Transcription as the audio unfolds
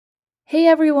Hey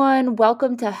everyone,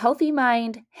 welcome to Healthy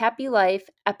Mind, Happy Life,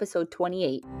 episode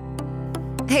 28.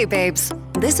 Hey babes,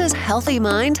 this is Healthy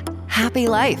Mind, Happy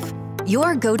Life,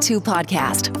 your go-to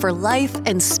podcast for life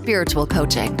and spiritual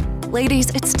coaching. Ladies,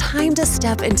 it's time to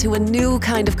step into a new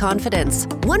kind of confidence,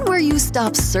 one where you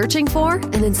stop searching for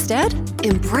and instead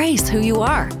embrace who you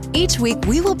are. Each week,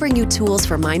 we will bring you tools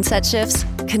for mindset shifts,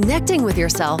 connecting with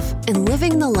yourself, and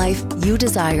living the life you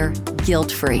desire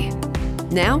guilt-free.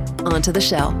 Now, on to the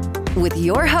show with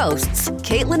your hosts,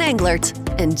 Caitlin Englert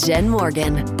and Jen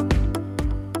Morgan.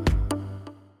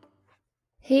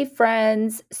 Hey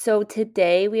friends, so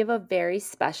today we have a very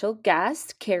special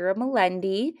guest, Kara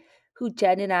Melendi, who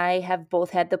Jen and I have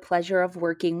both had the pleasure of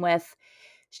working with.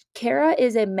 Kara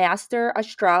is a master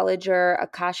astrologer,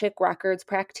 Akashic Records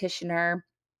practitioner,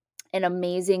 an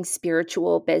amazing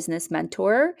spiritual business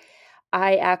mentor.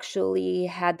 I actually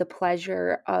had the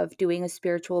pleasure of doing a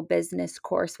spiritual business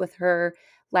course with her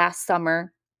last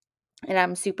summer, and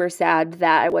I'm super sad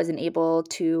that I wasn't able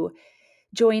to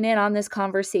join in on this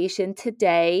conversation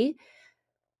today.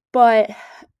 But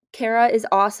Kara is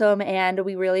awesome, and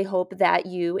we really hope that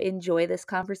you enjoy this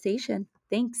conversation.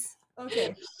 Thanks.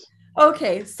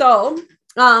 Okay. So,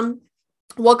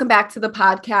 welcome back to the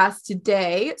podcast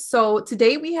today. So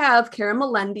today we have Kara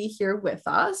Melendi here with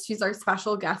us. She's our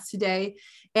special guest today.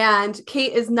 And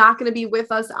Kate is not going to be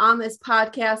with us on this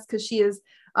podcast because she is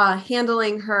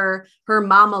handling her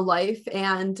mama life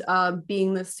and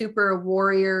being the super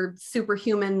warrior,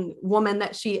 superhuman woman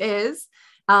that she is,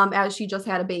 as she just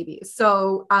had a baby.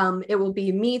 So it will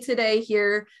be me today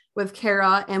here with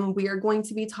Kara, and we are going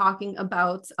to be talking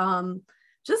about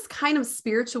just kind of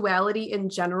spirituality in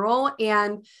general.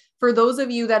 And for those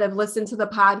of you that have listened to the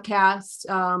podcast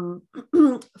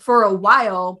for a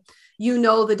while, you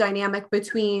know the dynamic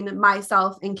between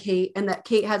myself and Kate, and that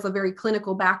Kate has a very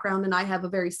clinical background and I have a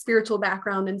very spiritual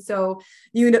background. And so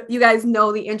you guys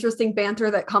know the interesting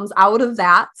banter that comes out of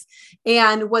that.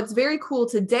 And what's very cool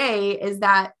today is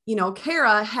that,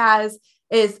 Kara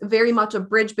is very much a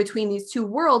bridge between these two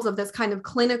worlds of this kind of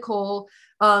clinical,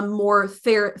 more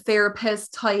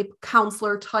therapist type,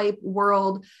 counselor type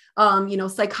world,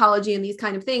 psychology and these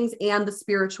kind of things, and the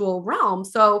spiritual realm.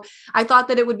 So I thought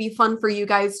that it would be fun for you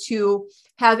guys to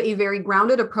have a very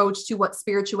grounded approach to what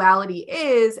spirituality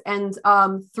is, and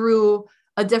through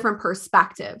a different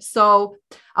perspective. So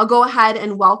I'll go ahead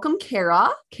and welcome Kara.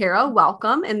 Kara,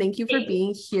 welcome. And thank you for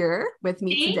being here with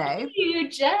me today. Thank you,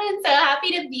 Jen. So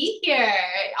happy to be here.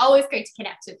 Always great to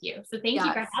connect with you. So thank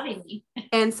you for having me.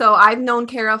 And so I've known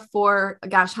Kara for,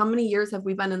 how many years have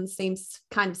we been in the same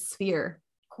kind of sphere?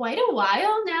 Quite a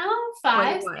while now,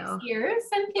 5, 6 years,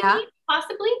 I'm thinking,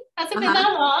 possibly. Has it been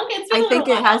that long? I think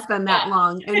it has been that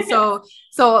long. And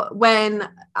so when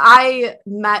I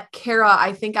met Kara,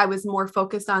 I think I was more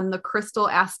focused on the crystal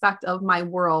aspect of my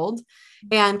world.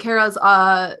 And Kara's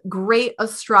a great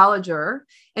astrologer.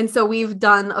 And so we've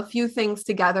done a few things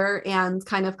together and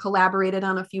kind of collaborated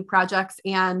on a few projects.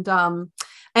 And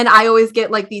I always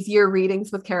get like these year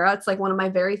readings with Kara. It's like one of my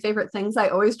very favorite things. I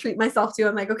always treat myself to.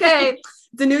 I'm like, okay,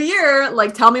 it's a new year.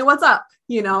 Like, tell me what's up,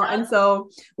 And so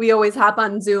we always hop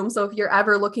on Zoom. So if you're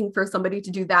ever looking for somebody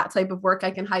to do that type of work,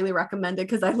 I can highly recommend it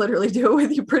because I literally do it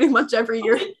with you pretty much every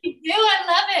year. You do. I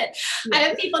love it. Yeah. I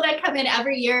have people that come in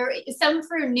every year, some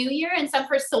for New Year and some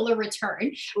for solar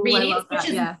return readings, which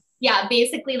is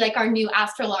basically like our new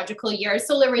astrological year.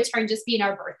 Solar return just being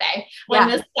our birthday when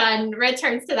the sun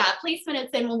returns to that placement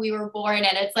it's in when we were born,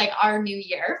 and it's like our new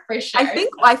year for sure.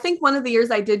 I think one of the years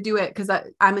I did do it because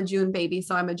I'm a June baby,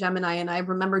 so I'm a Gemini, and I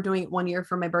remember doing it one year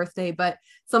for my birthday. But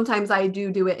sometimes I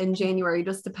do it in January,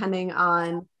 just depending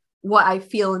on what I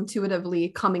feel intuitively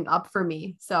coming up for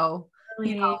me. So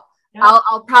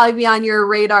I'll probably be on your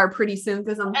radar pretty soon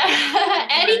because I'm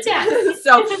anytime.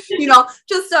 So,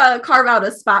 just carve out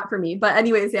a spot for me. But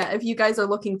anyways, if you guys are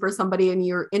looking for somebody and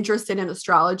you're interested in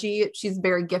astrology, she's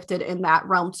very gifted in that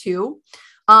realm too.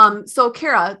 So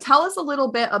Kara, tell us a little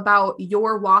bit about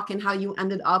your walk and how you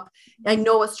ended up. I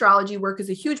know astrology work is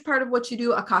a huge part of what you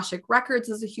do. Akashic Records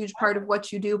is a huge part of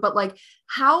what you do, but like,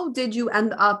 how did you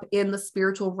end up in the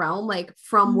spiritual realm? Like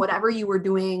from whatever you were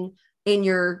doing in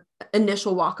your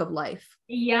initial walk of life?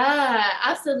 Yeah,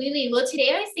 absolutely. Well, today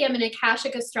I say I'm an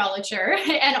Akashic astrologer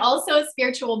and also a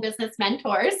spiritual business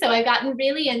mentor. So I've gotten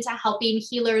really into helping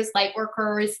healers, light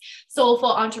workers,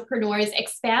 soulful entrepreneurs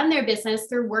expand their business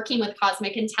through working with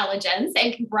cosmic intelligence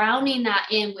and grounding that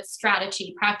in with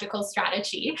strategy, practical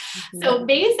strategy. Mm-hmm. So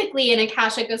basically an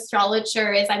Akashic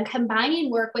astrologer is I'm combining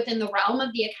work within the realm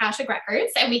of the Akashic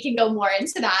Records, and we can go more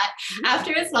into that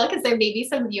after as well, because there may be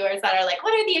some viewers that are like,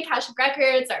 what are the Akashic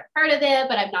Records? I've heard of it,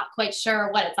 but I'm not quite sure.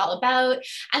 share what it's all about.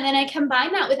 And then I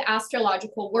combine that with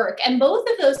astrological work. And both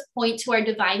of those point to our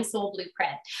divine soul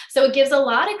blueprint. So it gives a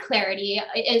lot of clarity,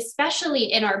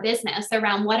 especially in our business,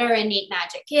 around what our innate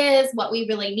magic is, what we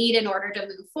really need in order to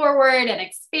move forward and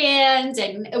expand,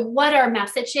 and what our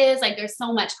message is. Like, there's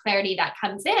so much clarity that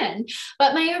comes in.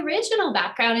 But my original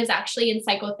background is actually in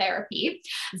psychotherapy.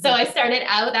 So I started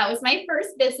out, that was my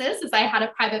first business, as I had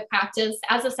a private practice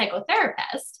as a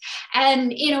psychotherapist.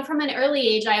 And, from an early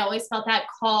age, I always felt that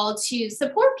call to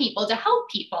support people, to help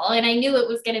people. And I knew it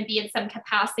was going to be in some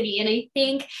capacity. And I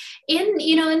think in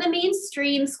the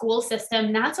mainstream school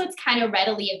system, that's what's kind of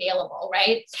readily available,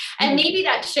 right? And maybe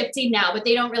that's shifting now, but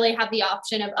they don't really have the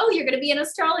option of, oh, you're going to be an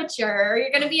astrologer or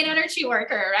you're going to be an energy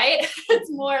worker, right?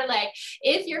 It's more like,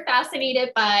 if you're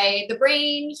fascinated by the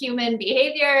brain, human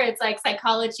behavior, it's like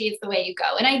psychology is the way you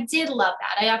go. And I did love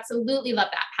that. I absolutely love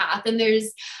that path. And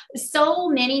there's so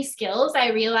many skills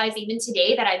I realize even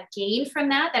today that I've gained from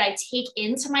that I take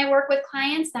into my work with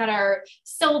clients that are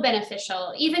so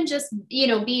beneficial. Even just,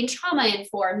 being trauma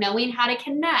informed, knowing how to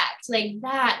connect, like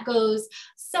that goes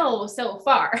so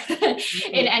far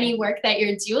in any work that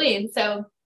you're doing. So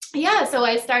yeah, so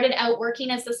I started out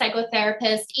working as a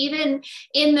psychotherapist. Even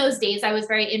in those days, I was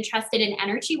very interested in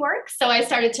energy work. So I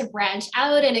started to branch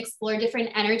out and explore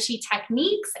different energy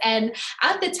techniques. And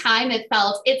at the time, it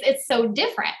felt it's so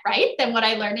different, right, than what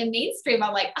I learned in mainstream.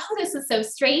 I'm like, oh, this is so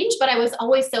strange, but I was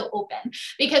always so open,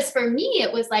 because for me,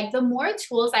 it was like the more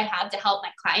tools I had to help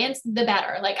my clients, the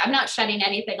better. Like, I'm not shutting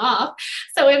anything off.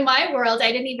 So in my world,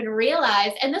 I didn't even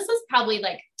realize, and this was probably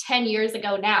like 10 years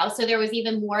ago now. So there was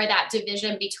even more of that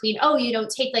division between, oh, you don't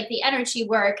take like the energy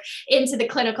work into the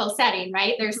clinical setting,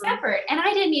 right? They're separate. And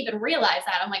I didn't even realize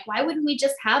that. I'm like, why wouldn't we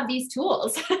just have these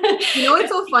tools? It's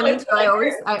so funny too.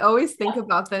 I always think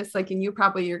about this, like, and you're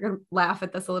going to laugh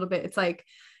at this a little bit. It's like,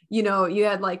 you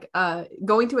had like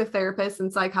going to a therapist in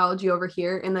psychology over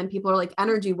here, and then people are like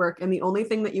energy work, and the only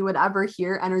thing that you would ever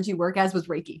hear energy work as was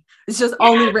Reiki. It's just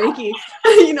only Reiki,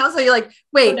 so you're like,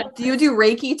 wait, do you do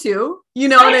Reiki too? You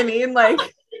know what I mean? Like,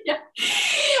 yeah,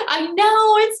 I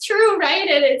know, it's true, right?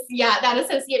 And it's, that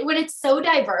associate when it's so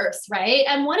diverse, right?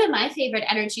 And one of my favorite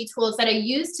energy tools that I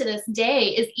use to this day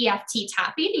is EFT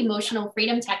tapping, emotional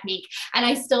freedom technique. And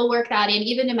I still work that in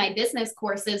even in my business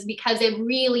courses, because it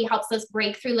really helps us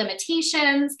break through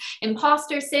limitations,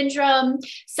 imposter syndrome,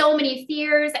 so many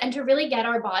fears, and to really get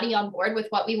our body on board with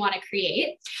what we want to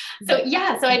create. So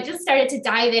I just started to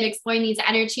dive in, exploring these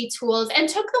energy tools, and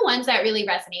took the ones that really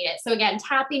resonated. So again,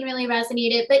 tapping really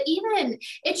resonated, but even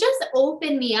it just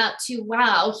opened me up to,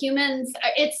 wow, humans,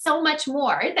 it's so much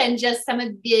more than just some of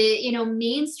the,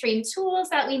 mainstream tools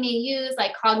that we may use,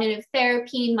 like cognitive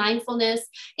therapy, mindfulness,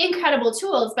 incredible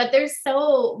tools, but there's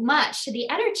so much to the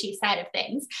energy side of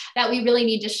things that we really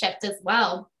need to shift as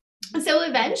well. So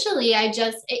eventually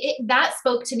that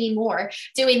spoke to me more,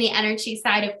 doing the energy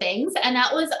side of things. And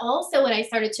that was also when I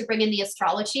started to bring in the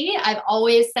astrology. I've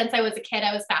always, since I was a kid,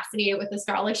 I was fascinated with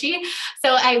astrology.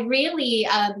 So I really,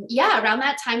 around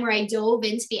that time where I dove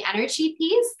into the energy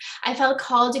piece, I felt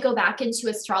called to go back into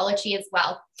astrology as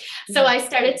well. So I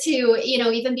started to,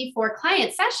 even before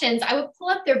client sessions, I would pull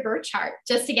up their birth chart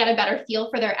just to get a better feel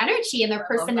for their energy and their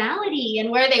personality and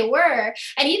where they were.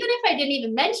 And even if I didn't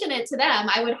even mention it to them,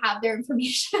 I would have their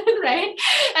information, right,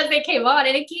 as they came on.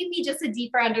 And it gave me just a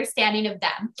deeper understanding of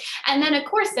them. And then, of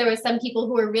course, there were some people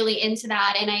who were really into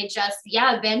that. And I just,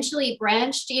 eventually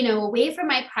branched, away from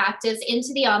my practice into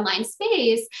the online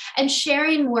space and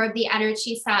sharing more of the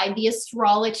energy side, the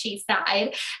astrology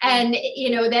side. And,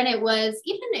 then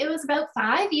it was about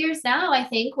 5 years now, I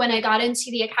think, when I got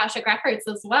into the Akashic Records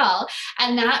as well.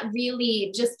 And that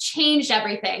really just changed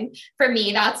everything for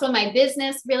me. That's when my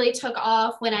business really took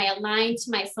off, when I aligned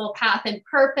to my soul path and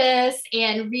purpose,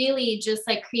 and really just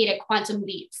like created quantum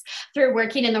leaps through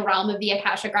working in the realm of the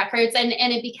Akashic Records. And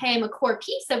it became a core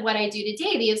piece of what I do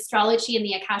today, the astrology and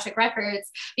the Akashic Records,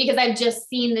 because I've just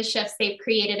seen the shifts they've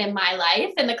created in my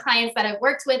life and the clients that I've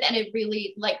worked with. And it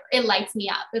really, it lights me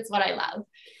up. It's what I love.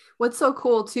 What's so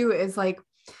cool too is like,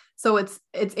 so it's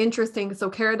interesting.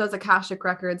 So Kara does Akashic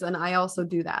Records, and I also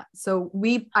do that. So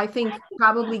I think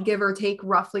probably give or take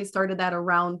roughly started that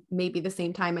around maybe the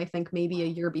same time. I think maybe a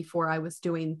year before I was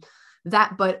doing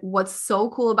that. But what's so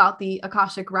cool about the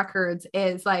Akashic Records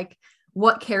is like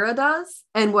what Kara does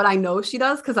and what I know she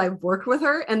does, because I've worked with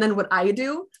her, and then what I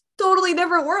do, totally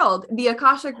different world. The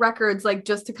Akashic Records, like,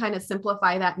 just to kind of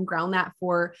simplify that and ground that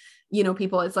for,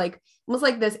 people, it's like almost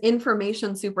like this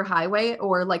information superhighway,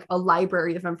 or like a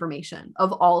library of information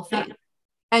of all things.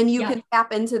 And you can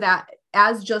tap into that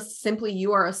as just simply,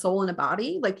 you are a soul in a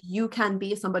body. Like, you can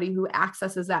be somebody who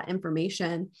accesses that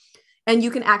information, and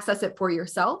you can access it for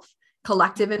yourself.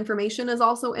 collective information is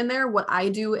also in there. What I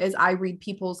do is I read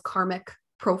people's karmic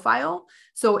profile.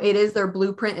 So it is their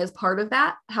blueprint is part of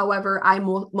that. However, I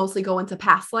mostly go into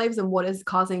past lives and what is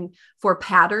causing for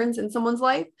patterns in someone's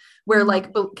life, where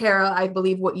like Kara, I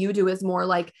believe what you do is more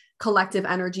like collective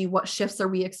energy. What shifts are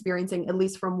we experiencing, at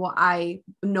least from what I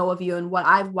know of you and what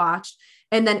I've watched.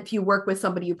 And then if you work with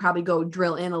somebody, you probably go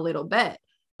drill in a little bit,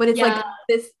 but it's like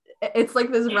this, it's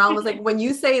like this realm is like when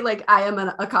you say like I am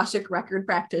an Akashic record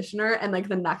practitioner and like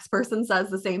the next person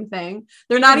says the same thing,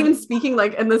 they're not even speaking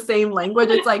like in the same language.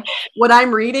 It's like what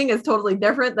I'm reading is totally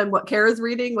different than what Kara's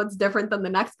reading, what's different than the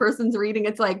next person's reading.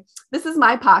 It's like, this is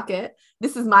my pocket,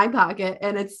 this is my pocket.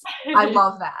 And it's, I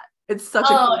love that. It's such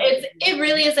it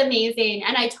really is amazing.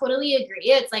 And I totally agree.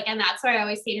 It's like, and that's why I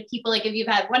always say to people, like, if you've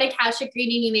had one Akashic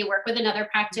reading, you may work with another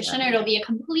practitioner, it'll be a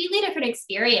completely different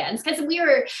experience. Because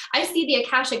I see the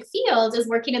Akashic field as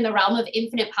working in the realm of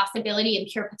infinite possibility and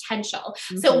pure potential.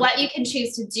 So what you can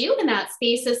choose to do in that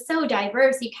space is so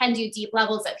diverse. You can do deep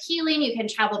levels of healing. You can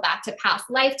travel back to past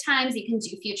lifetimes. You can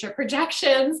do future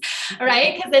projections,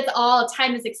 right? Because it's all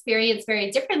time is experienced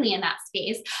very differently in that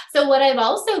space. So what I've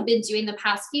also been doing the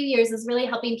past few years is really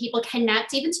helping people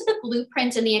connect even to the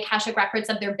blueprint and the Akashic records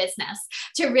of their business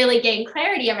to really gain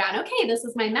clarity around, okay, this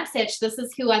is my message. This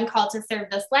is who I'm called to serve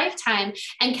this lifetime,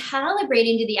 and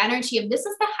calibrating to the energy of this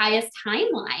is the highest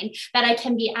timeline that I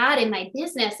can be at in my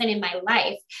business and in my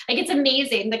life. Like, it's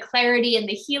amazing the clarity and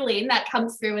the healing that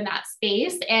comes through in that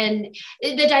space and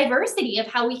the diversity of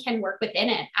how we can work within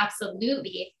it.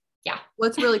 Absolutely. Yeah.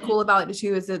 What's really cool about it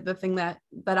too is that the thing that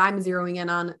I'm zeroing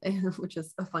in on, which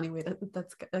is a funny way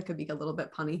that could be a little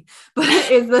bit punny, but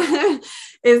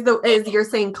is you're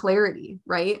saying clarity,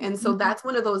 right? And so that's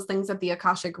one of those things that the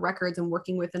Akashic records and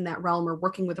working within that realm or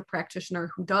working with a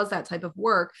practitioner who does that type of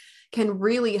work can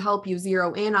really help you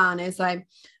zero in on. Is like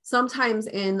sometimes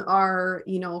in our,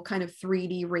 kind of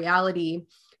 3D reality,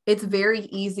 it's very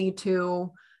easy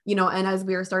to, and as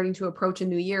we are starting to approach a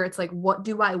new year, it's like, what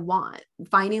do I want?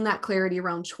 Finding that clarity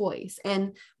around choice.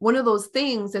 And one of those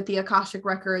things that the Akashic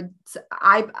records,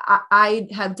 I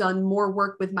have done more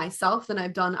work with myself than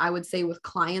I've done, I would say, with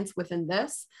clients within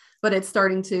this, but it's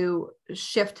starting to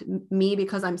shift me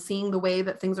because I'm seeing the way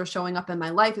that things are showing up in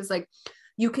my life. Is like,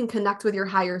 you can connect with your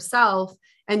higher self,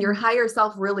 and your higher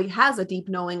self really has a deep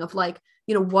knowing of like,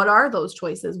 what are those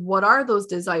choices? What are those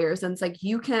desires? And it's like,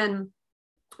 you can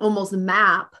almost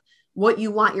map what you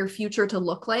want your future to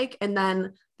look like. And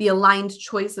then the aligned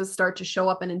choices start to show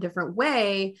up in a different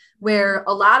way, where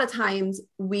a lot of times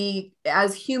we,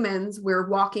 as humans, we're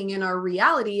walking in our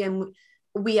reality and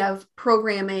we have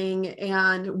programming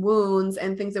and wounds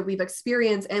and things that we've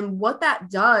experienced. And what that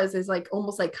does is like,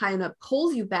 almost like kind of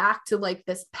pulls you back to like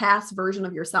this past version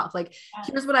of yourself. Like,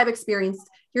 here's what I've experienced.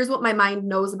 Here's what my mind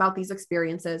knows about these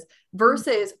experiences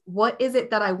versus what is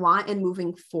it that I want and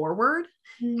moving forward.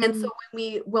 And so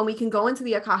when we can go into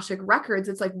the Akashic records,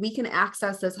 it's like, we can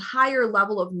access this higher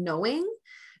level of knowing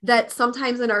that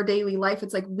sometimes in our daily life,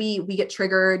 it's like we get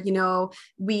triggered,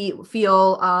 we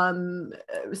feel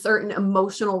certain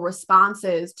emotional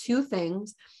responses to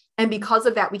things. And because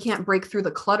of that, we can't break through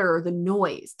the clutter or the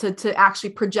noise to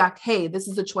actually project, hey, this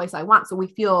is a choice I want. So we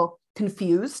feel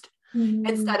confused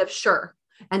instead of sure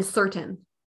and certain.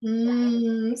 So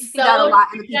that a lot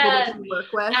in the people that you work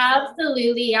with.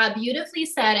 Absolutely. Yeah. Beautifully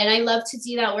said. And I love to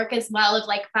do that work as well, of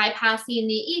like bypassing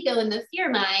the ego and the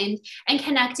fear mind and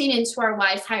connecting into our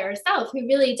wise higher self, who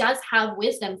really does have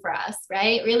wisdom for us,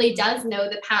 right? Really does know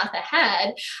the path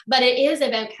ahead, but it is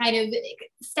about kind of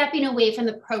stepping away from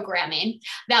the programming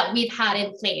that we've had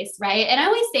in place. Right. And I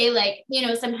always say, like,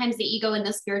 sometimes the ego in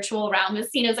the spiritual realm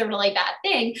is seen as a really bad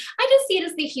thing. I just see it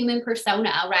as the human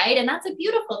persona. Right. And that's a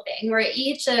beautiful thing, where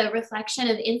each a reflection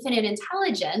of infinite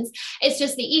intelligence. It's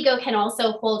just the ego can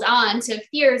also hold on to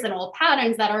fears and old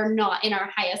patterns that are not in our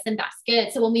highest and best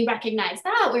good. So when we recognize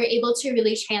that, we're able to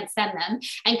really transcend them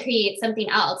and create something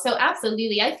else. So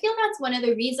absolutely. I feel that's one of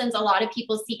the reasons a lot of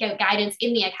people seek out guidance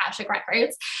in the Akashic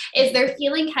records, is they're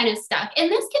feeling kind of stuck.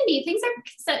 And this can be things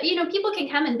are, people can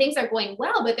come and things are going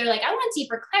well, but they're like, I want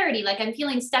deeper clarity. Like, I'm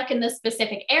feeling stuck in this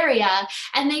specific area.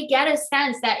 And they get a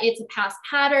sense that it's a past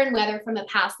pattern, whether from a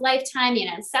past lifetime,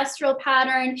 ancestral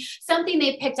pattern, something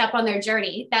they picked up on their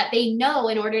journey that they know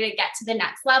in order to get to the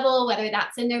next level, whether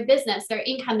that's in their business, their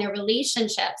income, their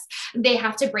relationships, they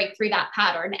have to break through that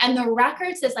pattern. And the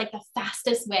records is like the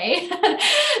fastest way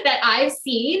that I've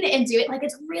seen and do it. Like,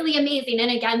 it's really amazing.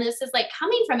 And again, this is like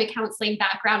coming from a counseling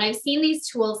background. I've seen these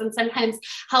tools and sometimes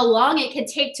how long it could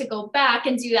take to go back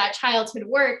and do that childhood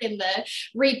work and the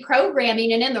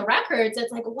reprogramming. And in the records,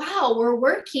 it's like, wow, we're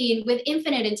working with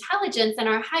infinite intelligence and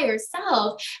our higher self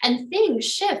self, and things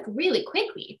shift really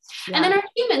quickly. Yeah. And then our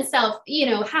human self, you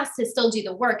know, has to still do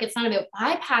the work. It's not about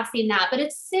bypassing that, but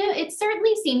it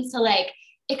certainly seems to like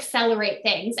accelerate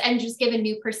things and just give a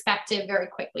new perspective very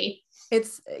quickly.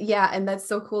 And that's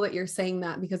so cool that you're saying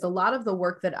that, because a lot of the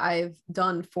work that I've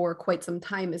done for quite some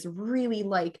time is really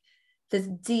like this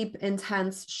deep,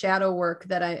 intense shadow work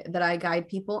that I guide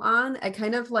people on. I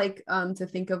kind of like to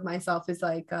think of myself as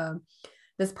like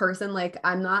this person, like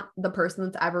I'm not the person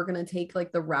that's ever going to take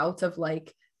like the route of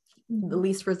like the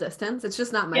least resistance. It's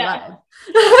just not my vibe.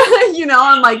 You know,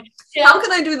 I'm like, how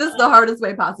can I do this the hardest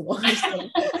way possible?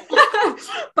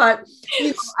 But you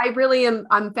know, I really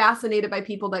I'm fascinated by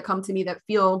people that come to me that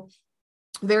feel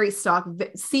very stuck,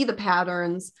 see the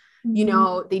patterns, you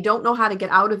know, they don't know how to get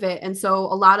out of it. And so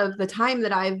a lot of the time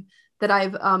that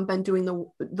I've been doing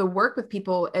the work with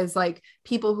people is like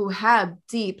people who have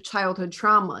deep childhood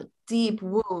trauma, deep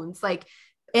wounds, like,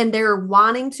 and they're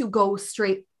wanting to go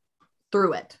straight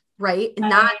through it. Right.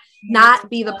 And not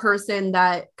be the person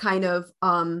that kind of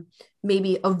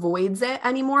maybe avoids it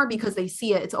anymore because they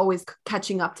see it. It's always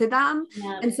catching up to them.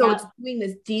 And so it's doing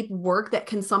this deep work that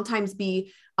can sometimes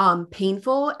be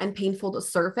painful to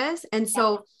surface. And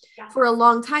so for a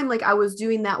long time, like I was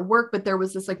doing that work, but there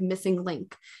was this like missing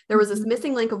link. There was this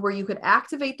missing link of where you could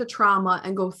activate the trauma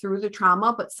and go through the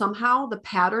trauma, but somehow the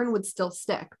pattern would still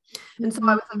stick. And so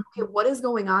I was like, okay, what is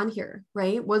going on here?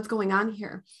 Right? What's going on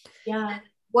here? Yeah.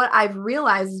 What I've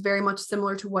realized is very much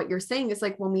similar to what you're saying is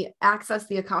like when we access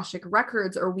the Akashic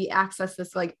records or we access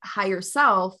this like higher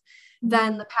self,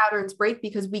 then the patterns break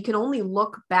because we can only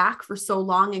look back for so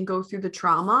long and go through the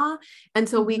trauma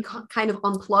until we kind of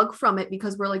unplug from it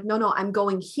because we're like, no, I'm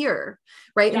going here.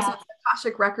 Right. And so the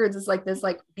Akashic records is like this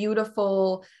like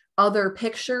beautiful other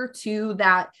picture to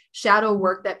that shadow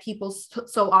work that people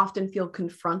so often feel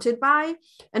confronted by.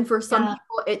 And for some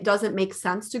people, it doesn't make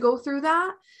sense to go through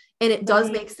that. And it does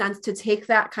make sense to take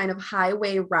that kind of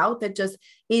highway route that just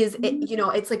is, it, you know,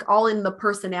 it's like all in the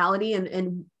personality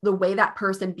and the way that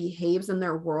person behaves in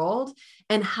their world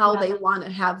and how they want to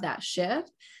have that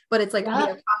shift. But it's like the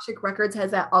Akashic records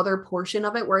has that other portion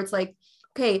of it where it's like,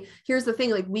 okay, here's the thing,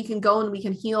 like we can go and we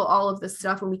can heal all of this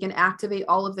stuff and we can activate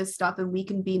all of this stuff and we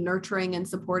can be nurturing and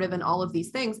supportive and all of these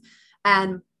things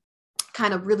and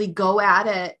kind of really go at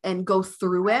it and go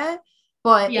through it.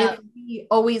 But if we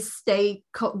always stay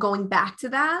going back to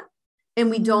that and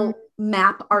we don't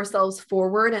map ourselves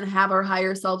forward and have our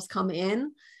higher selves come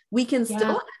in, we can still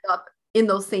end up in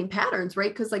those same patterns,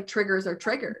 right? Because like triggers are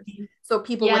triggers. So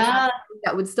people would have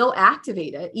that would still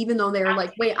activate it, even though they're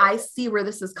like, wait, I see where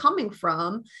this is coming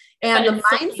from. And the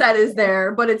mindset is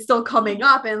there, but it's still coming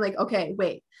up and like, okay,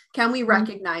 wait, can we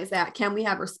recognize that? Can we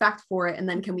have respect for it? And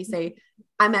then can we say,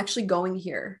 I'm actually going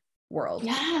here. World.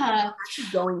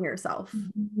 Going yourself.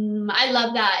 I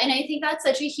love that. And I think that's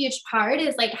such a huge part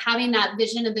is like having that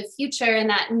vision of the future and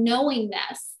that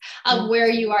knowingness of where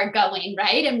you are going,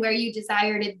 right? And where you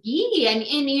desire to be. And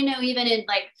you know, even in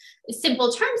like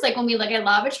simple terms, like when we look at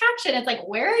law of attraction, it's like,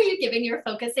 where are you giving your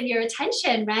focus and your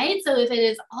attention, right? So if it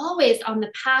is always on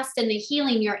the past and the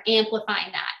healing, you're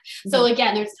amplifying that. So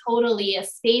again, there's totally a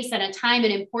space and a time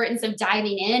and importance of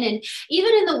diving in. And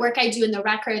even in the work I do in the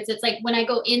records, it's like when I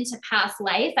go into past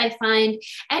life, I find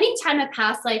anytime a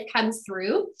past life comes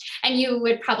through, and you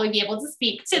would probably be able to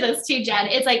speak to this too, Jen,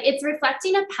 it's like, it's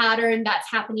reflecting a pattern that's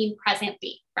happening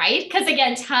presently. Right? Because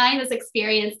again, time is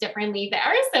experienced differently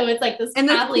there. So it's like this. And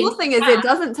the cool thing is it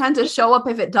doesn't tend to show up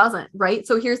if it doesn't, right?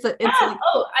 So here's the, it's like,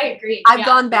 I agree. I've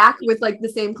gone back with like the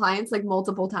same clients like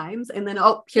multiple times and then,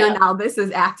 now this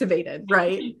is activated,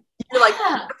 right? You're like,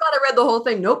 I thought I read the whole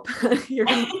thing. Nope.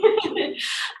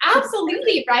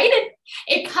 Absolutely. Right.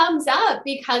 It comes up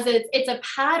because it's a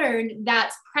pattern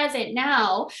that's present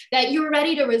now that you're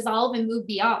ready to resolve and move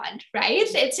beyond, right?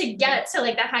 It's to get to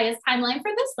like the highest timeline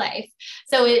for this life.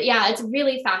 So it's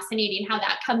really fascinating how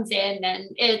that comes in, and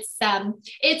it's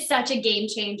such a game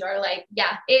changer. Like,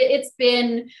 it's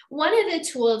been one of the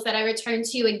tools that I return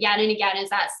to again and again is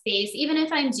that space. Even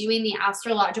if I'm doing the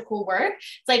astrological work,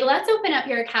 it's like, let's open up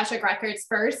your Akashic records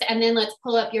first, and then let's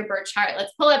pull up your birth chart.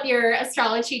 Let's pull up your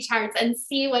astrology charts and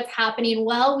see what's happening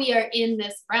while we are in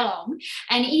this realm.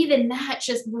 And even that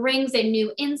just brings a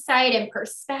new insight and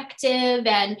perspective.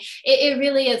 And it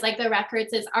really is like the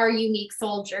records is our unique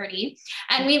soul journey.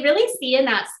 And we really see in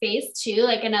that space too,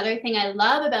 like another thing I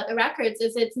love about the records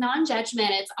is it's non-judgment,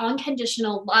 it's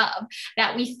unconditional love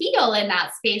that we feel in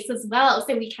that space as well.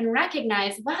 So we can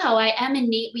recognize, wow, I am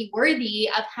innately worthy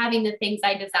of having the things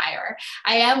I desire.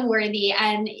 I am unworthy.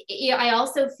 And I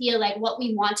also feel like what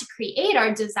we want to create,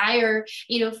 our desire,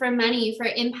 for money, for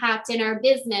impact in our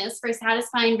business, for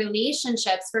satisfying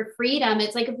relationships, for freedom.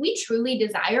 It's like, if we truly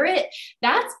desire it,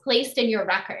 that's placed in your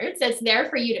records. It's there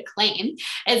for you to claim,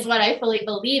 is what I fully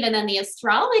believe. And then the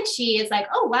astrology is like,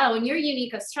 oh, wow. And your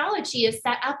unique astrology is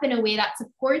set up in a way that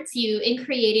supports you in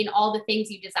creating all the things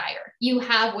you desire. You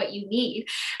have what you need.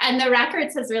 And the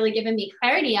records has really given me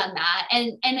clarity on that.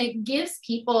 And it gives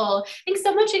people, I think,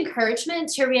 so much encouragement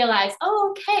to realize,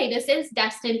 oh, okay, this is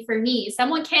destined for me.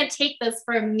 Someone can't take this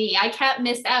from me. I can't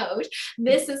miss out.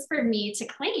 This is for me to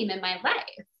claim in my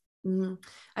life. Mm-hmm.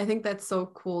 I think that's so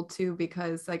cool too,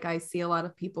 because like I see a lot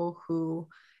of people who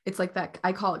it's like that,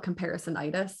 I call it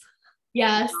comparisonitis.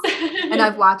 Yes. And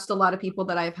I've watched a lot of people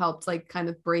that I've helped like kind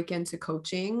of break into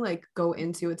coaching, like go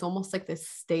into, it's almost like this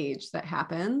stage that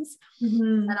happens.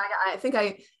 Mm-hmm. And I think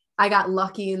I got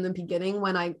lucky in the beginning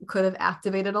when I could have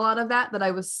activated a lot of that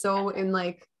I was so in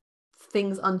like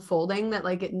things unfolding that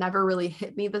like it never really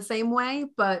hit me the same way.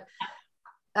 But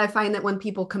I find that when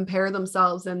people compare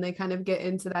themselves and they kind of get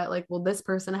into that, like, well, this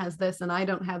person has this and I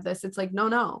don't have this. It's like,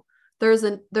 no, there's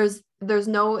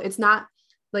no, it's not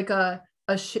like a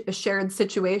shared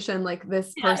situation. Like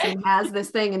this person has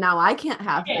this thing and now I can't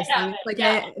have this thing. It's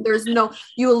like, there's no,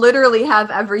 you literally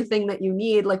have everything that you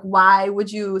need. Like, why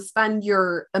would you spend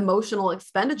your emotional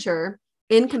expenditure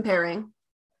in comparing?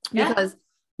 Because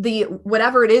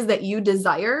whatever it is that you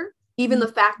desire, even the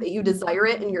fact that you desire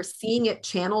it and you're seeing it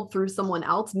channeled through someone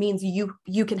else means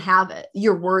you can have it.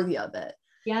 You're worthy of it.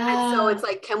 Yeah. And so it's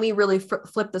like, can we really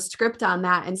flip the script on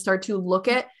that and start to look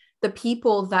at the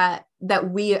people that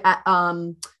we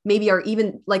maybe are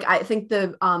even like, I think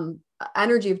the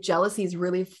energy of jealousy is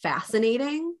really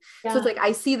fascinating. So it's like,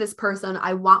 I see this person,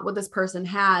 I want what this person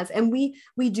has. And we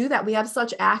do that. We have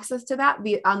such access to that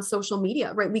on social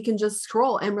media, right? We can just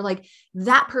scroll and we're like,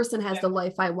 that person has the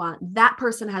life I want. That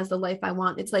person has the life I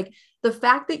want. It's like the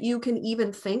fact that you can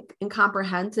even think and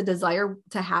comprehend to desire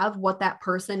to have what that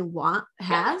person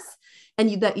has,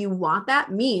 and that you want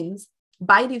that means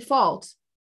by default,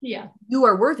 you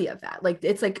are worthy of that. Like,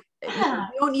 it's like,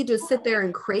 you don't need to sit there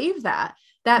and crave that.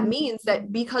 That means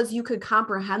that because you could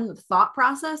comprehend the thought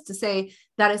process to say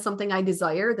that is something I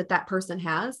desire that person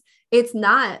has, it's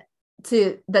not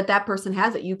that person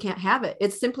has it, you can't have it.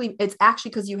 It's actually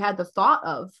because you had the thought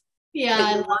of.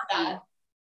 I love that.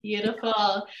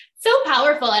 Beautiful. So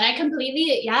powerful. And I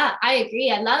completely, I agree.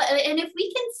 I love it. And if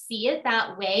we can see it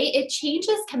that way, it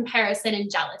changes comparison and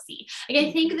jealousy. Like,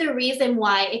 I think the reason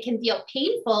why it can feel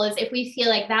painful is if we feel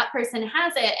like that person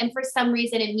has it and for some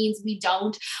reason it means we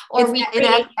don't, or it's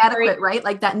inadequate, right?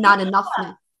 Like that not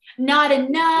enoughness. Not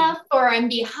enough, or I'm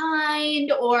behind,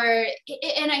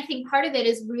 and I think part of it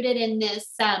is rooted in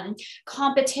this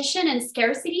competition and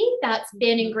scarcity that's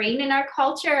been ingrained in our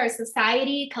culture, our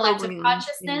society, collective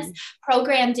consciousness,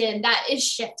 programmed in, that is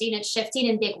shifting. It's shifting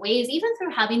in big ways. Even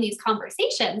through having these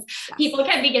conversations, people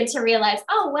can begin to realize,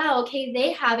 oh, wow, okay,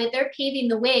 they have it. They're paving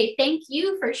the way. Thank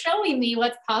you for showing me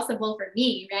what's possible for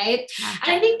me, right?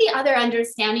 And I think the other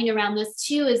understanding around this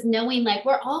too is knowing like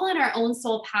we're all on our own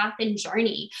soul path and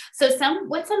journey. So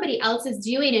what somebody else is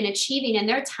doing and achieving in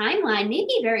their timeline may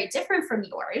be very different from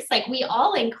yours. Like, we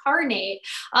all incarnate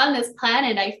on this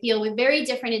planet, I feel, with very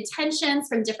different intentions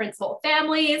from different soul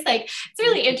families. Like, it's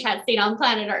really interesting on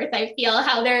planet Earth, I feel,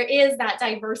 how there is that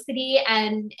diversity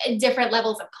and different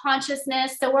levels of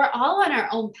consciousness. So we're all on our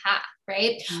own path.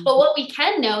 Right. But what we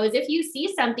can know is if you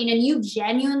see something and you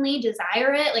genuinely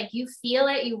desire it, like you feel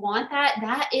it, you want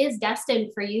that is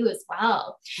destined for you as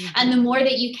well. And the more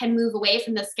that you can move away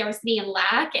from the scarcity and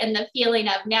lack and the feeling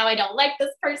of now I don't like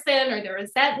this person or the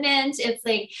resentment, it's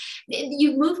like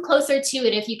you move closer to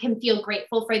it if you can feel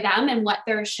grateful for them and what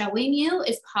they're showing you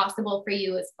is possible for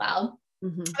you as well.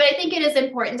 But I think it is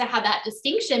important to have that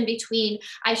distinction between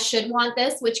I should want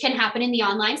this, which can happen in the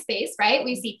online space, right?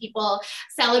 We see people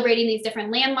celebrating these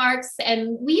different landmarks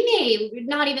and we may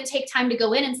not even take time to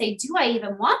go in and say, do I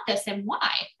even want this and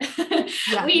why?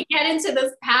 We get into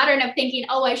this pattern of thinking,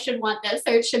 oh, I should want this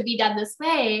or it should be done this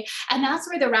way. And that's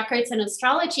where the records and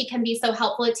astrology can be so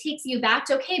helpful. It takes you back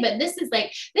to, okay, but this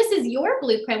is your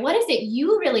blueprint. What is it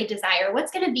you really desire?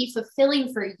 What's going to be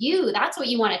fulfilling for you? That's what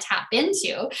you want to tap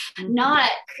into, not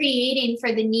creating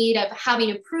for the need of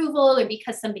having approval or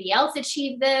because somebody else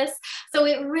achieved this. So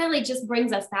it really just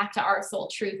brings us back to our soul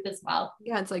truth as well.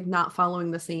 Yeah, it's like not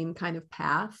following the same kind of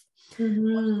path.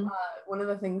 One of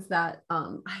the things that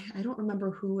I don't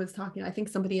remember who was talking. I think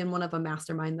somebody in one of a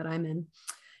mastermind that I'm in,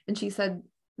 and she said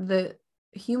the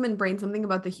human brain, something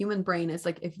about the human brain is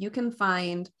like if you can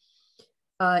find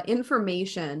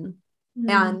information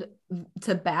and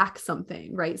to back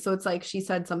something, right? So it's like, she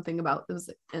said something about it was,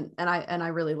 and I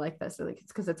really like this. Like,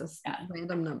 it's because it's a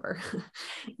random number,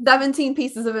 17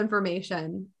 pieces of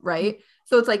information, right?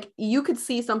 So it's like, you could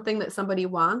see something that somebody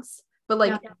wants, but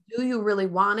like, do you really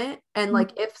want it? And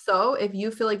like, if so, if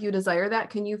you feel like you desire that,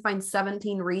 can you find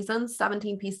 17 reasons,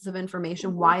 17 pieces of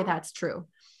information why that's true?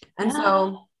 And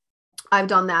so I've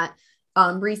done that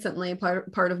recently.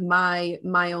 Part of my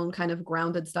own kind of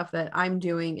grounded stuff that I'm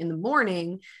doing in the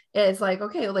morning is like,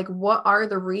 okay, like, what are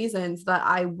the reasons that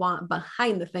I want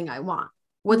behind the thing I want?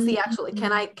 What's the actual,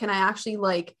 can I actually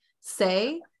like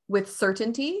say with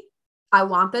certainty, I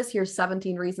want this, here's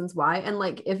 17 reasons why. And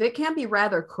like, if it can't be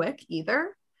rather quick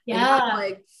either,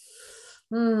 like,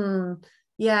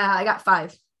 yeah, I got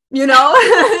 5, you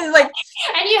know, like,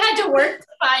 and you had to work to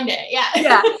find it.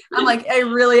 Yeah. I'm like, I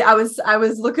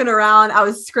was looking around, I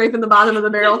was scraping the bottom of the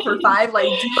barrel for 5. Like,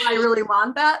 do I really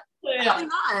want that? Probably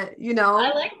not, you know?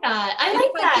 I like that.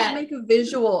 I can't make a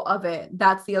visual of it.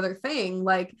 That's the other thing.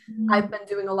 Like, I've been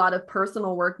doing a lot of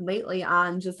personal work lately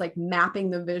on just like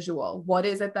mapping the visual. What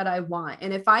is it that I want?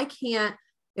 And if I can't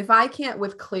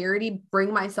with clarity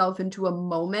bring myself into a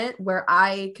moment where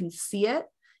I can see it,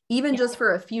 even just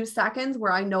for a few seconds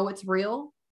where I know it's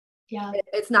real,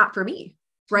 it's not for me.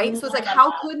 Right. So it's like,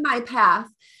 how could my path,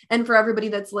 and for everybody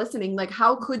that's listening, like,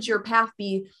 how could your path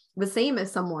be the same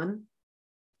as someone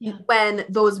when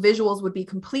those visuals would be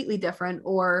completely different?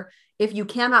 Or if you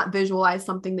cannot visualize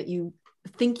something that you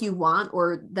think you want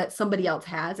or that somebody else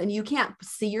has, and you can't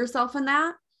see yourself in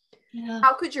that,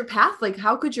 how could your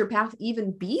path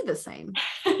even be the same?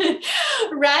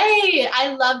 Right.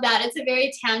 I love that. It's a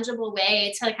very tangible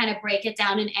way to kind of break it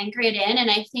down and anchor it in. And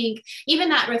I think even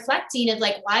that reflecting of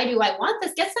like, why do I want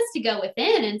this, gets us to go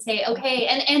within and say, okay.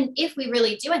 And if we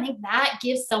really do, I think that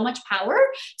gives so much power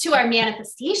to our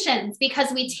manifestations,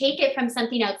 because we take it from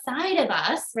something outside of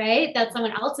us, right, that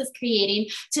someone else is creating,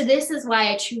 to this is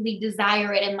why I truly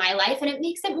desire it in my life. And it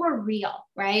makes it more real,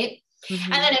 right?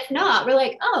 And then if not, we're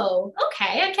like, oh,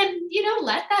 okay, I can,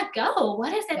 let that go.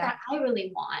 What is it that I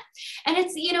really want? And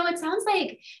it's, it sounds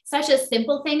like such a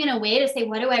simple thing in a way to say,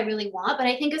 what do I really want? But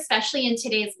I think especially in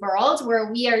today's world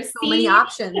where we are so many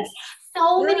options.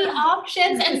 So many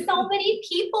options and so many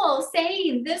people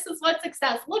saying this is what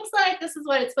success looks like, this is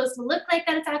what it's supposed to look like,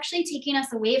 that it's actually taking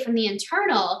us away from the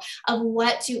internal of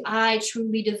what do I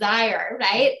truly desire,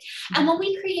 right? And when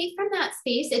we create from that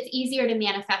space, it's easier to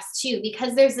manifest too,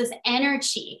 because there's this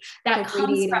energy that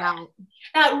comes from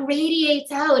that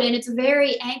radiates out, and it's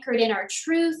very anchored in our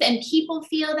truth, and people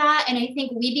feel that. And I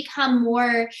think we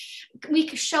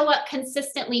show up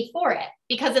consistently for it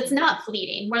because it's not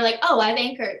fleeting. We're like, oh, I've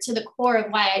anchored to the core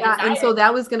of why I desire. And so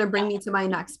that was going to bring me to my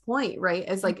next point, right?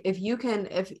 Is like, if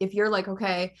you're like,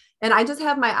 okay, and I just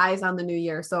have my eyes on the new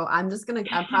year. So I'm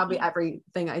probably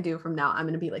everything I do from now, I'm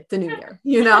going to be like the new year,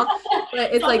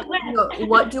 but it's like,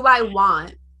 what do I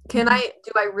want? Do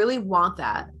I really want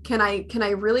that? Can I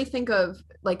really think of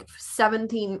like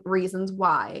 17 reasons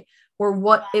why, or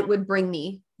what it would bring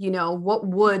me, what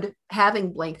would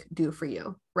having blank do for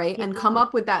you? Right. And come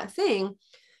up with that thing.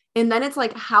 And then it's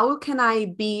like, how can I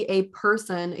be a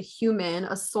person, a human,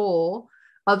 a soul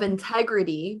of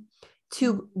integrity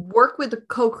to work with the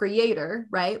co-creator,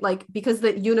 right? Like, because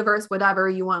the universe, whatever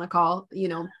you want to call,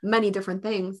 many different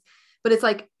things. But it's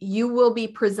like, you will be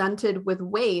presented with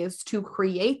ways to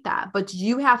create that, but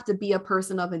you have to be a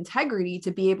person of integrity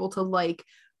to be able to like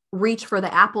reach for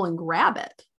the apple and grab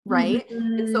it. Right.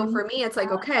 And so for me, it's like,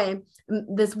 okay,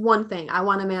 this one thing, I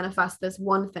want to manifest this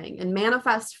one thing, and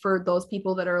manifest for those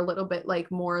people that are a little bit like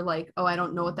more like, oh, I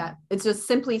don't know what that, it's just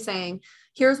simply saying,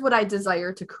 here's what I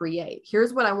desire to create.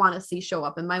 Here's what I want to see show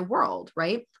up in my world.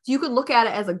 Right. So you could look at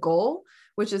it as a goal,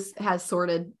 which has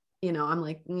sorted, I'm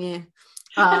like,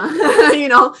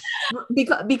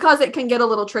 because it can get a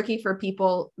little tricky for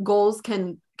people. Goals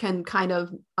can kind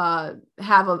of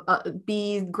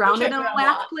be grounded in a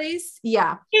flat place.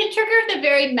 Yeah. It triggers a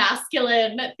very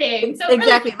masculine thing. So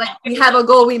exactly. Like, we have a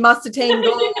goal, we must attain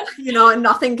goal, and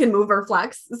nothing can move or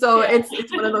flex. So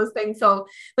it's one of those things. So,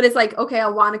 but it's like, okay, I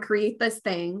want to create this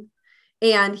thing,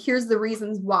 and here's the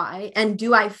reasons why. And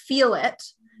do I feel it?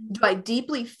 Do I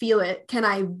deeply feel it? Can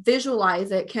I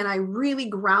visualize it? Can I really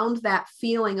ground that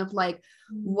feeling of like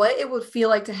what it would feel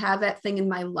like to have that thing in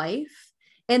my life?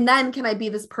 And then can I be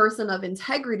this person of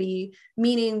integrity,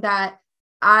 meaning that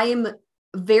I'm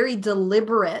very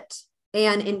deliberate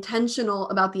and intentional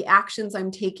about the actions I'm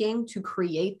taking to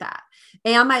create that?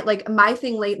 Am I, like, my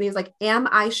thing lately is like, am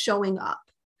I showing up?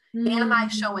 Am I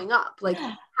showing up? Like,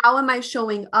 how am I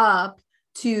showing up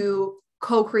to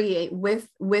co-create with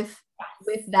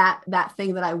that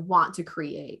thing that I want to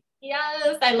create?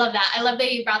 Yes, I love that. I love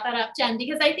that you brought that up, Jen,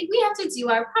 because I think we have to do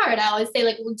our part. I always say,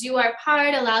 like, we'll do our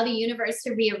part, allow the universe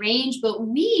to rearrange, but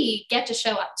we get to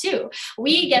show up too.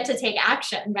 We get to take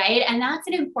action, right? And that's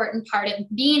an important part of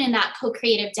being in that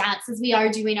co-creative dance is we are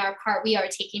doing our part. We are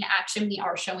taking action. We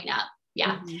are showing up.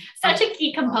 Yeah. Mm-hmm. Such a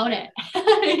key component.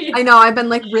 I know I've been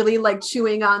like really like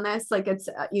chewing on this. Like it's,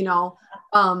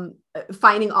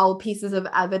 finding all pieces of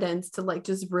evidence to like,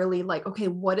 just really like, okay,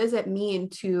 what does it mean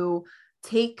to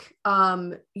take,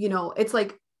 it's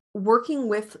like working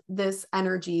with this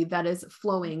energy that is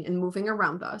flowing and moving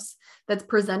around us, that's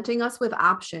presenting us with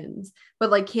options.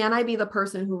 But like, can I be the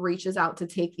person who reaches out to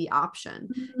take the option?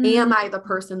 Mm-hmm. Am I the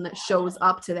person that shows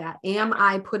up to that? Am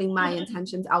I putting my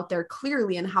intentions out there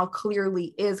clearly, and how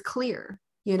clearly is clear?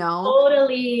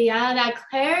 Totally. Yeah, that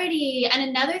clarity. And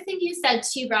another thing you said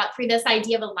too brought through this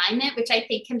idea of alignment, which I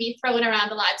think can be thrown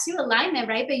around a lot too, alignment,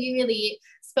 right? But you really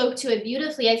spoke to it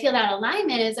beautifully. I feel that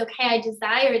alignment is, okay, I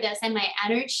desire this, and my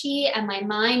energy and my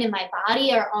mind and my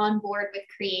body are on board with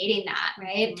creating that,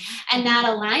 right? Mm-hmm. And that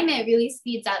alignment really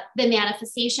speeds up the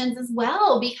manifestations as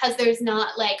well, because there's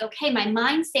not like, okay, my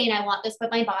mind's saying I want this,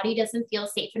 but my body doesn't feel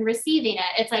safe in receiving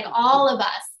it. It's like all of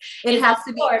us. It has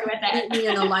to be completely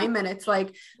in alignment. It's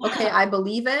like, okay, I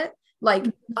believe it. Like,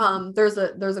 there's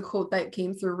a quote that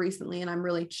came through recently, and I'm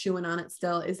really chewing on it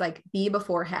still, is like, be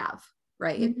before have.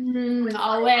 Right. Mm-hmm,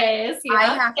 always. Yeah. I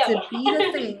have to be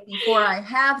the thing before I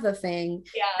have the thing.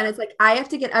 Yeah. And it's like, I have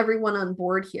to get everyone on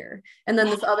board here. And then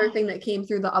this other thing that came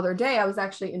through the other day, I was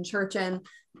actually in church, and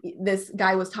this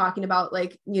guy was talking about,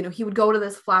 like, he would go to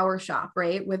this flower shop,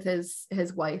 right, with his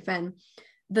wife. And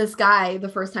this guy, the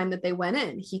first time that they went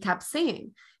in, he kept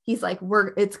saying, he's like,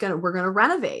 we're going to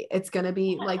renovate. It's going to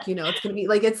be like, it's going to be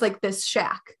like, it's like this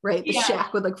shack, right? The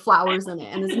shack with like flowers in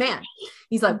it. And this man,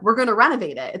 he's like, we're going to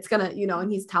renovate it. It's going to,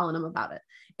 and he's telling him about it.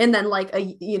 And then like,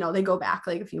 they go back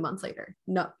like a few months later,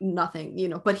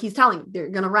 nothing, but he's telling them they're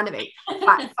going to renovate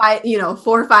 4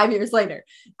 or 5 years later.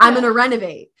 I'm going to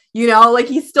renovate, like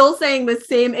he's still saying the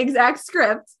same exact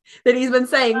script that he's been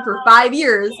saying for 5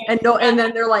 years. And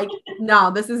then they're like,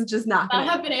 no, this is just not going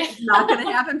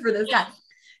to happen for this guy.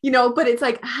 But it's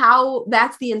like, how,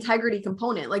 that's the integrity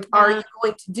component. Like, are you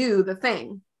going to do the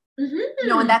thing?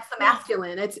 Mm-hmm. And that's the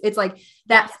masculine. It's like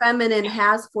that feminine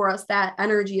has for us that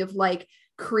energy of like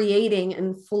creating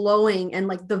and flowing and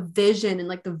like the vision and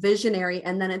like the visionary.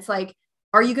 And then it's like,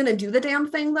 are you going to do the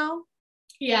damn thing though?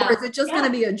 Yeah. Or is it just going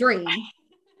to be a dream?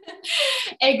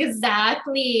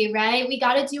 Exactly, right? We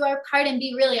got to do our part and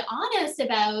be really honest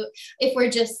about if we're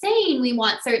just saying we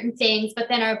want certain things, but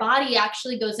then our body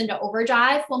actually goes into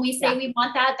overdrive when we say we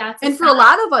want that. That's and for a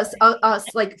lot of us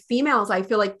like females, I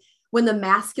feel like when the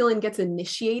masculine gets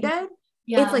initiated,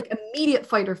 it's like immediate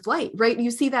fight or flight, right?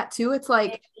 You see that too. It's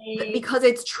like, because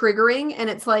it's triggering, and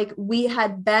it's like, we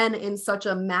had been in such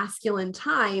a masculine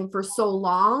time for so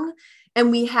long,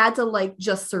 and we had to like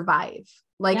just survive.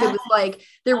 Like, it was like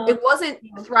it wasn't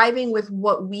thriving with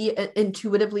what we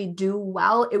intuitively do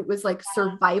well. It was like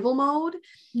survival mode.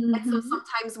 Mm-hmm. And so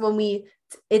sometimes when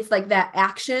it's like that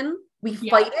action, we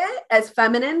fight it as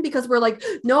feminine, because we're like,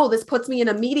 no, this puts me in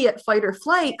immediate fight or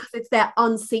flight, because it's that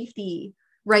unsafety,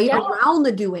 right? Around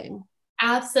the doing.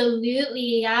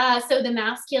 Absolutely. Yeah. So the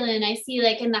masculine, I see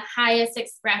like in the highest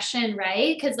expression,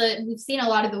 right? Because we've seen a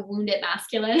lot of the wounded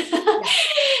masculine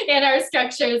in our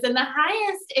structures, and the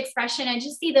highest expression, I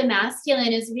just see the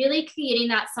masculine is really creating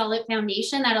that solid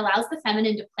foundation that allows the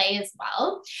feminine to play as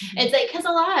well. Mm-hmm. It's like, because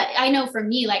I know for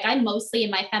me, like I'm mostly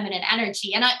in my feminine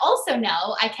energy, and I also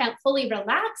know I can't fully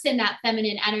relax in that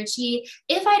feminine energy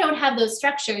if I don't have those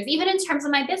structures, even in terms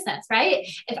of my business, right?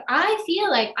 If I feel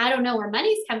like I don't know where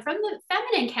money's come from, the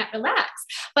feminine can't relax.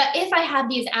 But if I have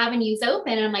these avenues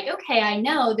open, and I'm like, okay, I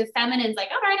know, the feminine's like,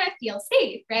 all right, I feel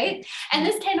safe, right? And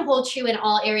this can hold true in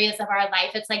all areas of our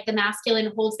life. It's like the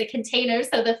masculine holds the container,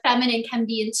 so the feminine can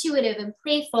be intuitive and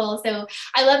playful. So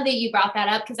I love that you brought that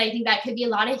up, because I think that could be a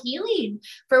lot of healing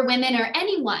for women or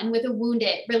anyone with a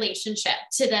wounded relationship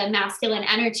to the masculine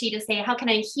energy, to say, how can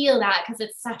I heal that? Because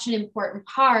it's such an important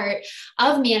part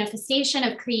of manifestation,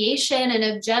 of creation, and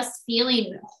of just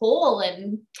feeling whole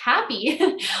and happy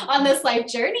on this life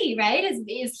journey, right?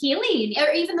 Is healing,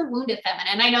 or even the wounded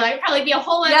feminine. I know that'd probably be a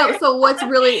whole other. So what's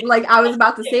really like, I was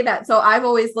about to say that. So I've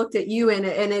always looked at you, and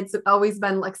it's always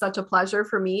been like such a pleasure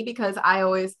for me, because I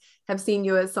always have seen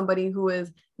you as somebody who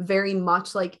is very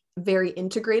much like very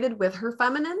integrated with her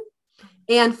feminine.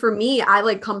 And for me, I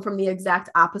like come from the exact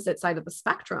opposite side of the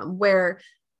spectrum, where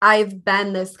I've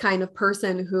been this kind of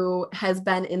person who has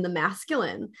been in the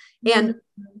masculine, and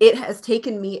it has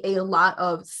taken me a lot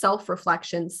of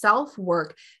self-reflection,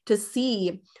 self-work to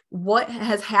see what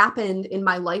has happened in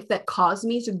my life that caused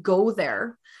me to go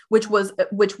there, which was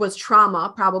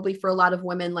trauma, probably for a lot of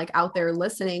women like out there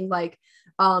listening, like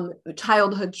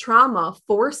childhood trauma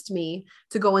forced me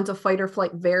to go into fight or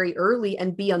flight very early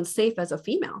and be unsafe as a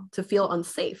female, to feel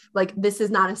unsafe. Like, this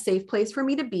is not a safe place for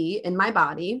me to be in my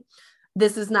body.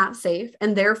 This is not safe.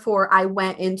 And therefore I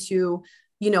went into,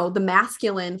 the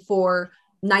masculine for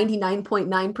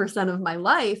 99.9% of my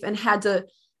life, and had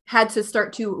to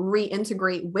start to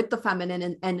reintegrate with the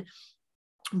feminine and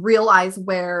realize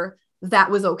where that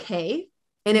was okay.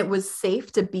 And it was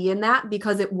safe to be in that,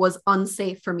 because it was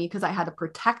unsafe for me, because I had to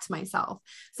protect myself.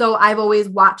 So I've always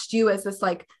watched you as this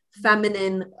like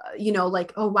feminine,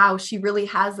 like, oh, wow, she really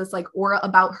has this like aura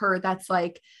about her that's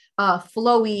like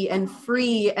flowy and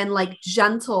free and like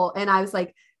gentle. And I was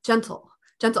like, gentle.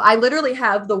 I literally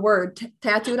have the word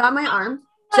tattooed on my arm,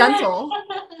 gentle,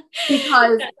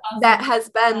 because that has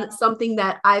been something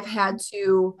that I've had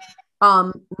to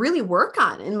really work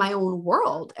on in my own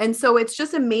world. And so it's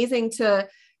just amazing to,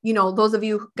 those of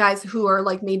you guys who are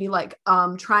like, maybe like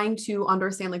trying to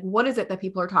understand, like, what is it that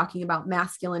people are talking about,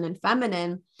 masculine and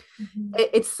feminine.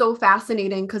 It's so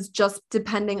fascinating, because just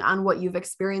depending on what you've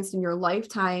experienced in your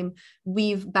lifetime,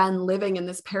 we've been living in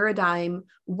this paradigm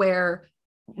where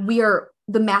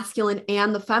the masculine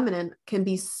and the feminine can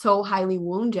be so highly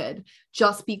wounded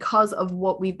just because of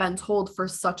what we've been told for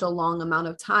such a long amount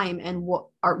of time, and what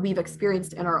we've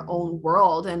experienced in our own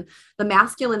world. And the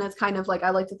masculine is kind of like, I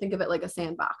like to think of it like a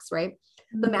sandbox, right?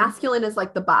 The masculine is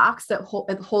like the box that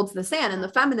it holds the sand, and the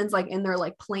feminine's like in there,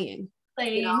 like playing.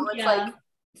 It's like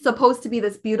supposed to be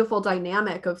this beautiful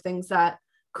dynamic of things that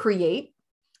create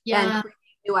and create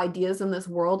new ideas in this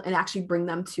world, and actually bring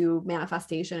them to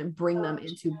manifestation and bring them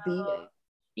into being.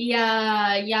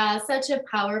 Yeah. Such a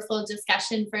powerful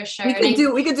discussion for sure.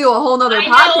 We could do a whole nother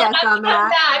podcast on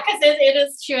that. Because it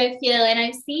is true, I feel. And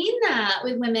I've seen that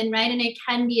with women, right? And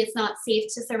it's not safe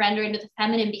to surrender into the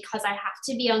feminine, because I have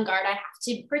to be on guard. I have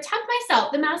to protect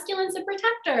myself. The masculine's a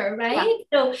protector, right?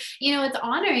 Yeah. So, it's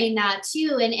honoring that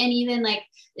too. And even like,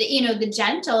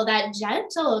 that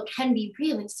gentle can be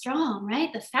really strong,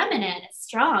 right? The feminine is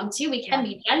strong too. We can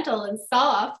be gentle and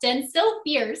soft and still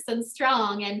fierce and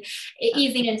strong, and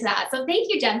easing into that. So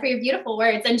thank you, Jen, for your beautiful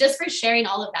words, and just for sharing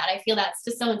all of that. I feel that's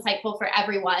just so insightful for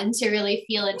everyone to really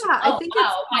feel into. I think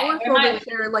it's powerful that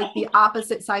they're like the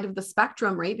opposite side of the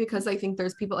spectrum, right? Because I think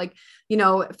there's people like,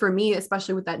 for me,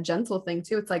 especially with that gentle thing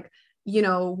too, it's like,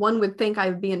 one would think I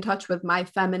would be in touch with my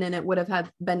feminine. It would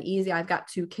have been easy. I've got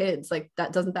 2 kids. Like,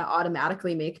 doesn't that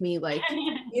automatically make me like,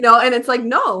 and it's like,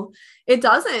 no, it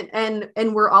doesn't.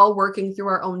 And we're all working through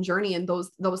our own journey. And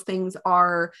those things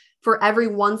are, for every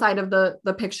one side of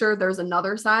the picture, there's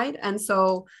another side. And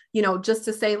so, just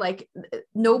to say, like,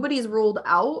 nobody's ruled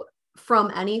out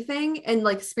from anything. And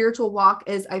like, spiritual walk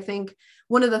is, I think,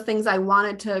 one of the things I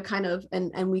wanted to kind of,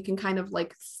 and we can kind of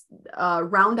like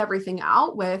round everything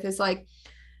out with, is like,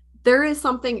 there is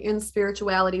something in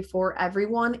spirituality for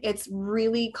everyone. It's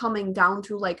really coming down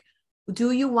to like,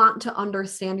 do you want to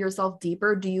understand yourself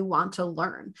deeper? Do you want to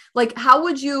learn? Like, how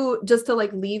would you, just to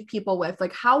like leave people with,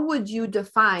 like, how would you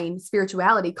define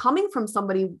spirituality coming from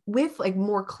somebody with like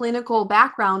more clinical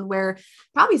background, where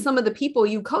probably some of the people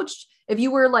you coached, if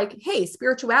you were like, hey,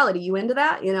 spirituality, you into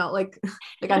that? Like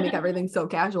I make everything so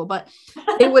casual, but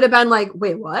it would have been like,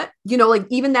 wait, what? Like,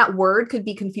 even that word could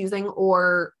be confusing,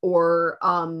 or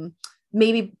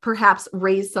maybe perhaps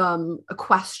raise a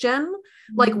question.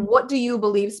 Like, what do you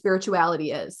believe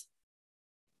spirituality is?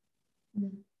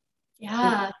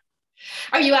 Yeah.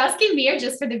 Are you asking me, or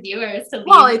just for the viewers to leave?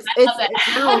 Well, it's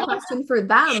a general question for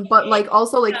them, but like,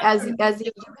 also like, as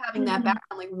you having that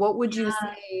background, like, what would you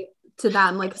say to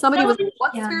them? Like, somebody was like,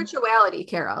 what's spirituality,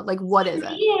 Kara? Like, what is it?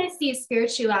 I see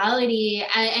spirituality,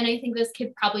 and I think this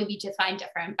could probably be defined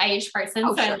different by each person.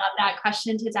 So sure. I love that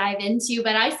question to dive into,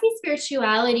 but I see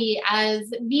spirituality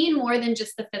as being more than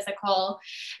just the physical.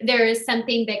 There is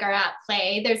something bigger at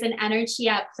play. There's an energy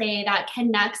at play that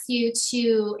connects you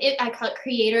to it. I call it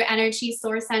creator energy,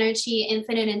 source energy,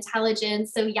 infinite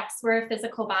intelligence. So yes, we're a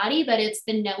physical body, but it's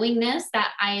the knowingness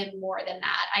that I am more than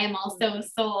that. I am also a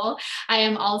soul. I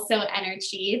am also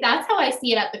energy. That's how I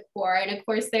see it at the core. And of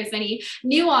course, there's many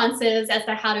nuances as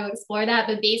to how to explore that,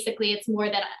 but basically it's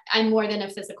I'm more than a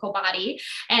physical body,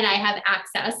 and I have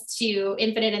access to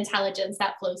infinite intelligence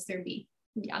that flows through me.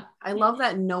 Yeah. I love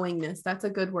that knowingness. That's a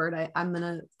good word. I'm going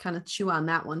to kind of chew on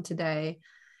that one today.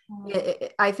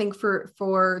 I think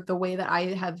for the way that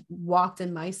I have walked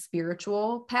in my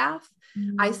spiritual path,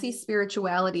 I see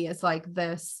spirituality as like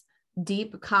this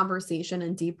deep conversation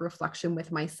and deep reflection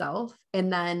with myself.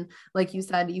 And then, like you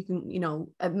said, you can,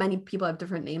 many people have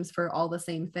different names for all the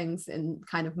same things in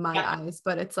kind of my eyes,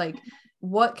 but it's like,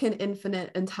 what can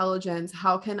infinite intelligence,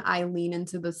 how can I lean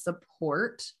into the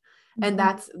support? And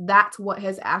that's what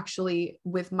has actually,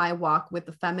 with my walk with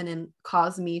the feminine,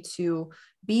 caused me to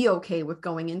be okay with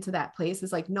going into that place.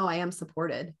 Is like, no, I am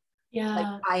supported. Yeah.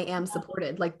 Like, I am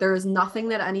supported. Like, there is nothing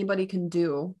that anybody can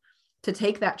do to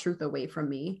take that truth away from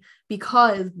me,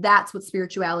 because that's what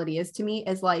spirituality is to me,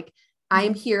 is like,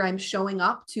 I'm here, I'm showing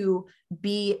up to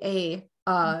be a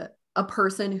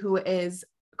person who is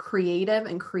creative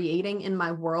and creating in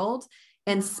my world.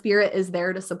 And spirit is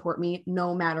there to support me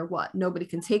no matter what. Nobody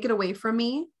can take it away from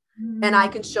me. And I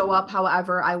can show up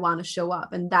however I want to show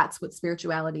up. And that's what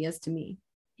spirituality is to me.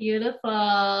 Beautiful.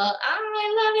 Oh,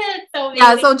 I love it. So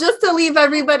yeah. So just to leave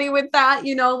everybody with that,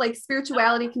 like,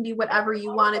 spirituality can be whatever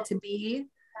you want it to be,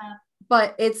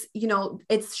 but it's,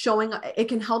 it's showing, it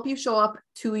can help you show up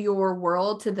to your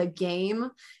world, to the game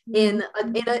in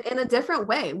a different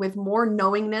way, with more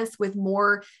knowingness, with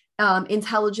more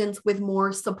intelligence, with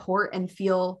more support, and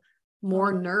feel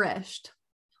more nourished.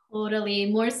 Totally.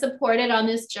 More supported on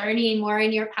this journey, more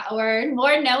in your power,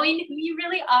 more knowing who you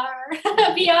really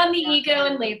are beyond the ego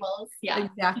and labels. Yeah,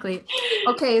 exactly.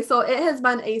 Okay. So it has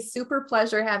been a super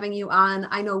pleasure having you on.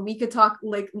 I know we could talk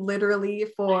like literally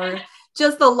for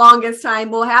just the longest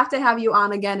time. We'll have to have you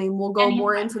on again, and we'll go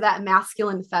more into that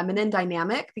masculine feminine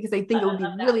dynamic, because I think it would be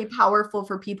really powerful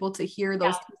for people to hear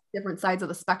those different sides of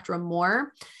the spectrum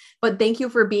more. But thank you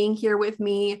for being here with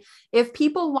me. If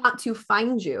people want to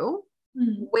find you,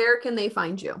 where can they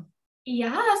find you?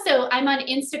 Yeah, so I'm on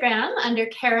Instagram under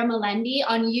Cara Melendi,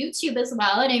 on YouTube as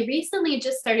well. And I recently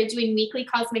just started doing weekly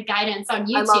cosmic guidance on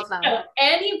YouTube. I love them. So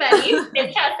anybody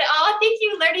thank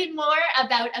you, learning more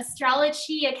about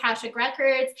astrology, Akashic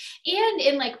records, and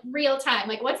in like real time,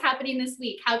 like what's happening this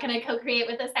week, how can I co-create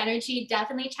with this energy?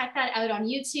 Definitely check that out on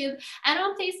YouTube and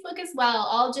on Facebook as well,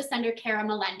 all just under Cara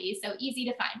Melendi. So easy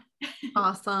to find.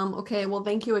 Awesome. Okay. Well,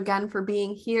 thank you again for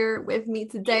being here with me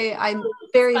today. I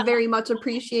very, very much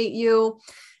appreciate you.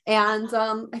 And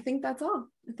I think that's all.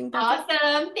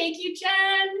 Awesome. Thank you,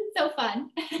 Jen. So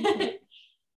fun.